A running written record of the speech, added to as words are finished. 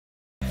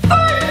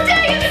First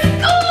day of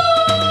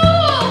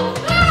school!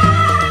 Ah!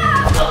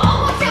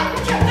 Oh, watch out,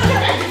 watch out, watch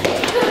out.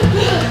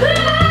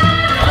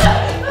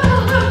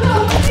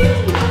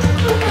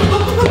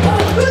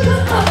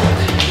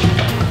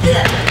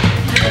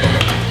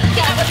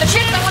 Yeah, I want the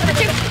chips, I want the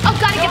chips. Oh,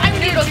 gotta get, I'm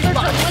gonna go these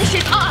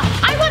delicious.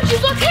 I want you,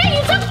 look, hey,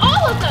 you took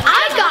all of them.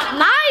 I got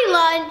my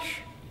lunch.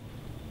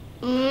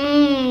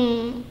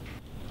 Mmm.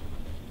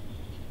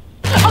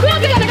 Okay,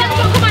 okay, come on.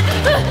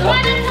 One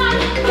at a time.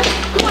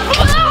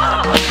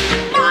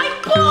 My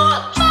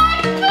book! My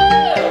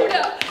food!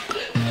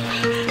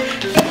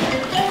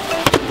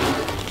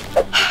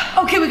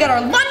 Okay, we got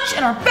our lunch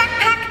and our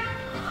backpack.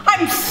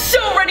 I'm so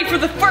ready for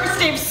the first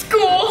day of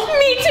school.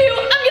 Me too.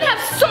 I'm gonna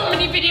have so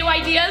many video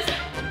ideas.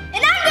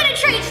 And I'm gonna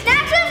trade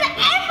snacks with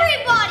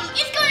everybody.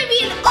 It's gonna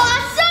be an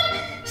awesome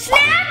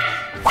snack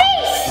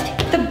feast.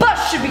 The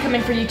bus should be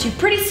coming for you two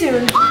pretty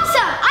soon.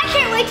 Awesome! I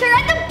can't wait to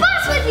ride the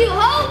bus with you,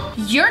 Hope.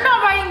 You're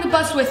not riding the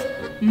bus with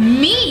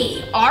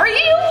me, are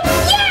you?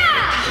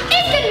 Yeah!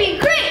 It's gonna be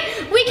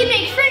great. We can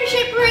make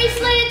friendship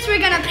bracelets. We're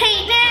gonna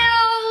paint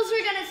nails.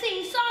 We're gonna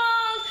sing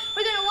songs.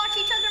 We're gonna watch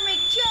each other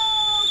make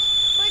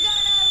jokes. We're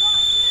gonna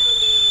watch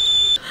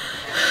movies.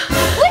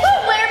 We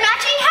should wear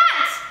matching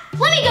hats.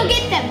 Let me go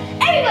get them.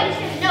 Everybody's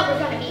gonna know we're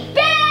gonna be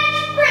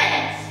best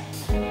friends.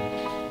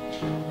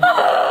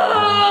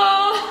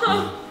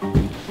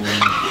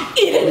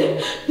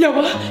 Eden,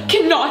 Noah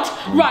cannot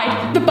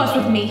ride the bus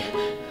with me.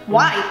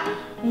 Why?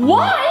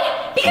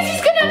 Why? Because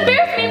he's gonna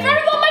embarrass me in front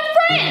of all my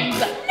friends.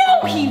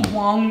 No, he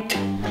won't.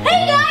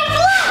 Hey guys,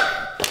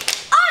 look!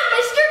 I'm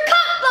Mr.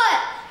 Cutbutt.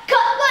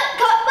 Cutbutt,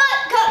 cutbutt,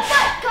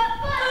 cutbutt,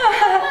 cutbutt,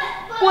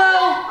 cutbutt.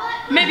 Well,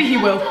 maybe he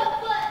will.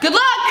 Good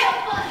luck!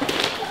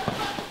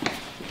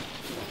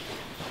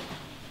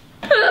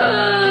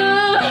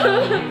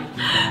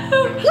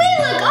 We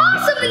look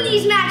awesome in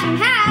these matching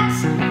hats.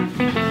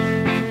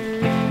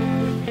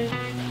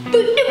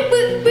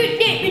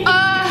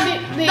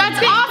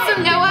 That's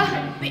awesome, Noah.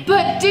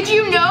 But did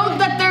you know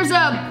that there's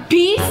a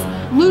beast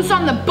loose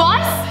on the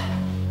bus?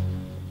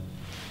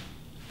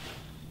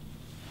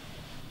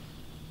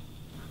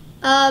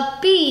 A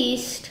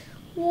beast?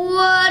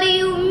 What do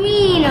you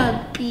mean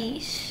a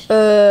beast?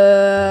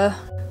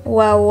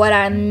 Well, what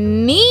I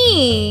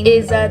mean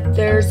is that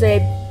there's a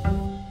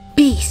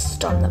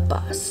beast on the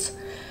bus.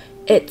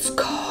 It's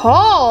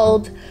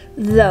called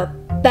the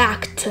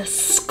Back to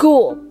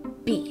School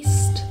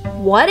Beast.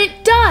 What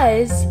it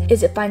does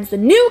is it finds the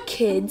new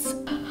kids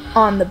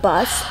on the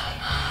bus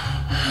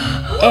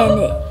and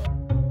it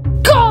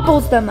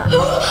gobbles them up.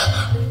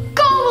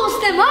 Gobbles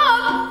them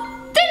up?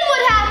 Then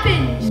what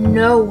happens?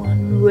 No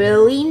one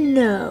really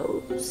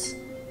knows.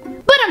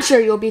 But I'm sure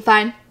you'll be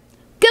fine.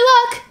 Good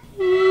luck!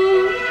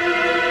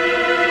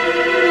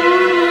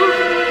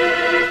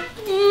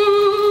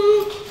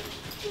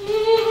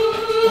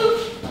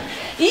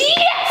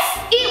 Yes!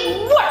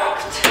 It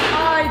worked!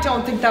 I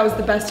don't think that was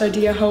the best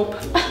idea, Hope.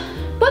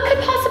 What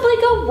could possibly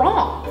go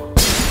wrong?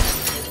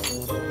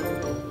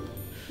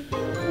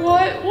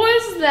 What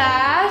was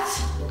that?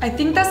 I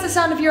think that's the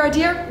sound of your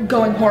idea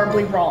going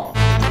horribly wrong.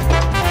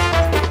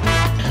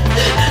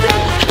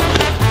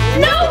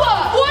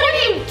 Noah! What are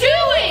you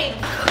doing?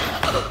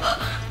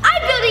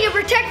 I'm building a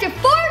protective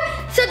fort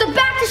so the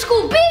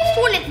back-to-school beast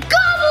wouldn't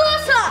gobble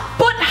us up.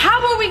 But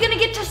how are we gonna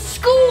get to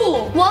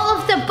school? Well,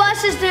 if the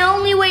bus is the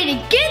only way to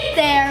get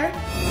there,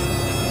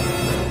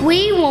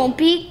 we won't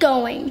be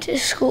going to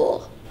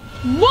school.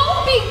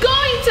 Won't be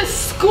going to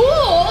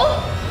school?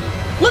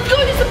 Let's go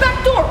use the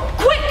back door,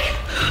 quick!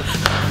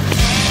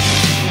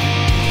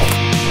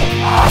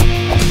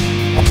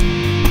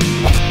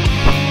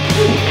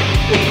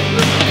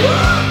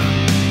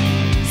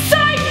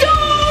 Side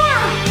door!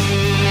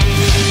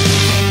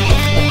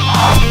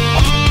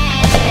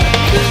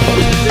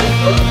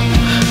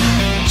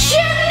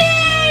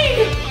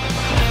 Chimney!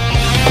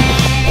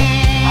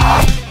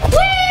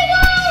 We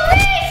will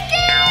risk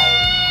it!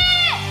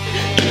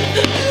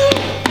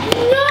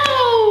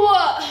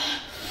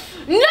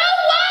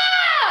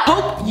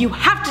 Hope, you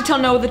have to tell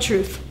Noah the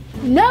truth.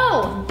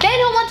 No, then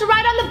he'll want to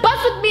ride on the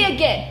bus with me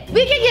again.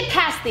 We can get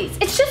past these.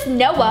 It's just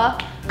Noah.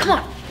 Come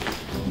on.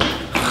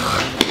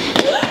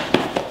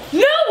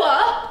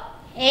 Noah!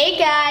 Hey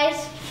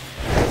guys.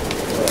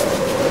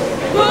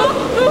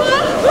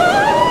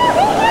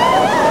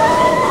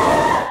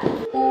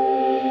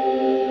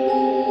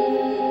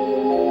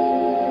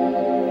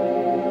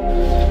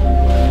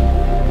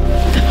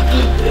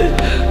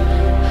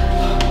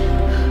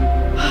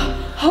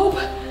 Hope,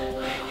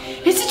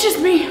 is it just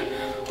me?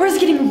 Or is it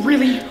getting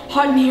really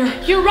hot in here?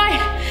 You're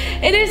right.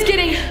 It is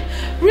getting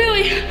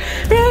really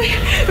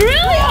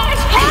hot.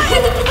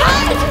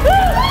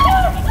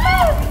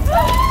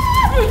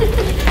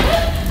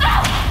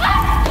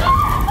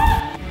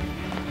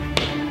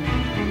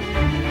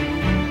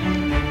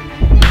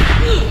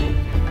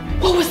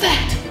 What was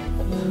that?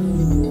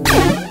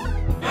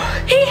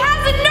 He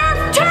has a Nerf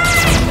tank!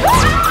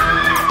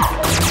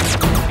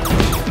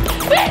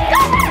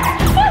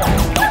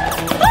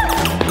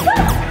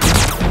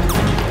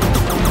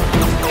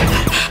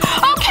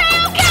 Okay,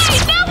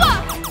 Noah,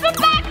 the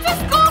back to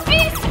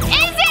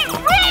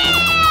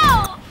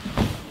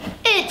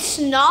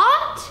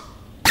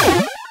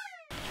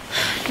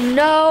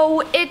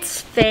no,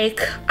 it's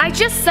fake. I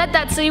just said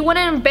that so you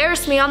wouldn't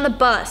embarrass me on the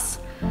bus.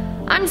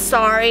 I'm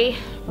sorry.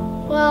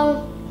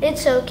 Well,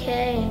 it's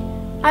okay.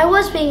 I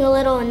was being a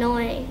little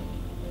annoying.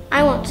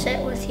 I won't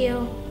sit with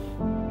you.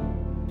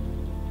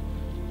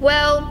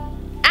 Well,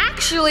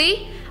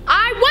 actually,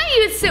 I want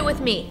you to sit with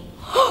me.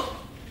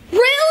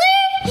 Really?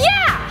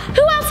 Yeah!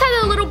 Who else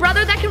had a little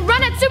brother that can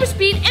run at super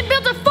speed and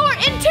build a fort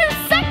in 2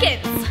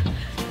 seconds?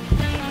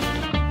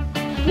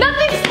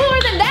 Nothing's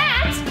cooler than that!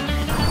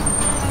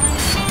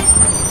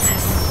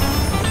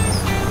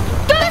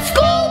 The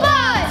school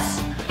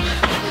bus!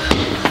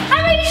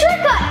 I made a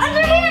shortcut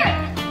under here!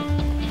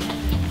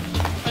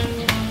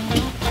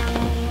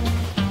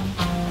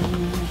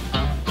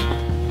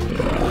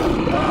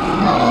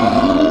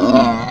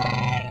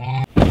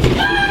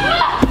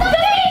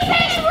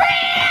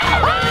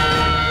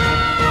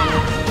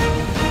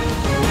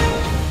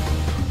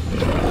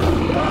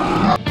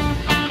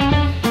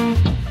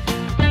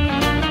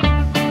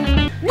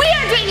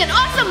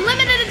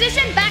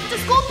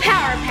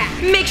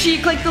 Make sure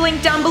you click the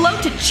link down below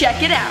to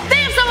check it out. They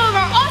have some of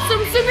our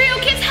awesome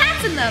SuperHeroKids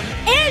hats in them.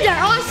 And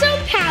our awesome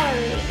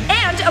Powerade.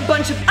 And a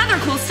bunch of other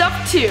cool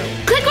stuff too.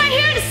 Click right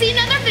here to see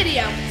another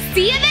video.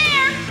 See you there!